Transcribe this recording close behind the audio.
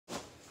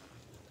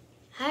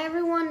Hi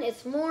everyone,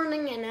 it's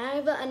morning and I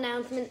have an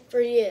announcement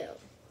for you.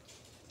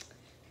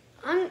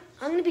 I'm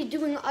going to be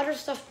doing other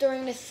stuff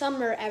during the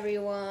summer,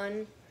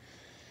 everyone.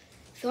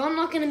 So I'm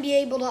not going to be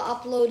able to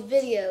upload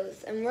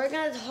videos, and we're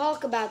going to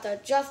talk about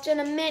that just in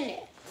a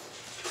minute.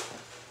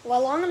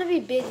 Well, I'm going to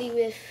be busy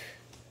with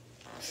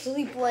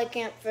sleepaway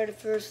camp for the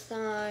first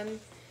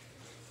time,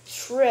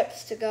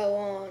 trips to go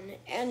on,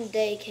 and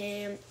day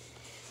camp.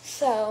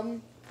 So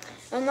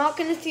I'm not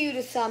going to see you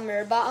this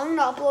summer, but I'm going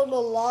to upload a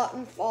lot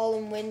in fall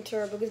and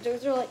winter because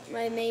those are like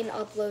my main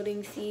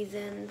uploading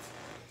seasons.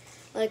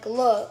 Like,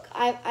 look,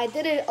 I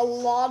did a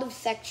lot of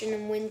section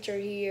in winter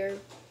here.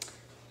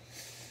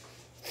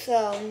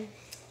 So,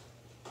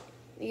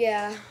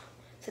 yeah.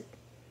 So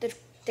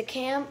the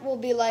camp will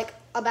be like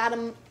about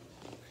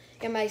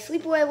my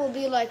sleepaway will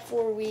be like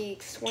 4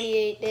 weeks,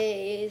 28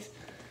 days.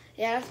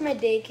 Yeah, that's my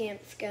day camp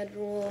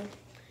schedule.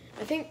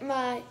 I think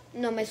my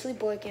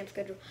sleepaway camp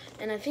schedule.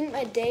 And I think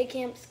my day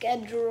camp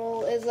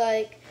schedule is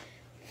like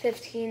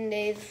 15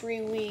 days,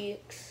 3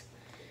 weeks.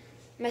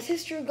 My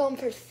sister's going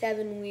for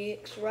 7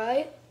 weeks,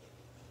 right?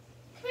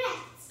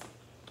 Correct.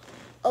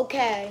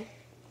 Okay.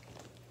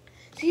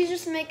 She's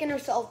just making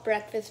herself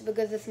breakfast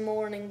because it's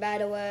morning, by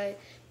the way.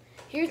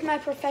 Here's my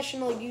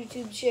professional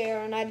YouTube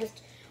chair, and I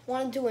just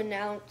wanted to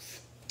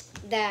announce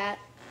that.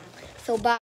 So bye.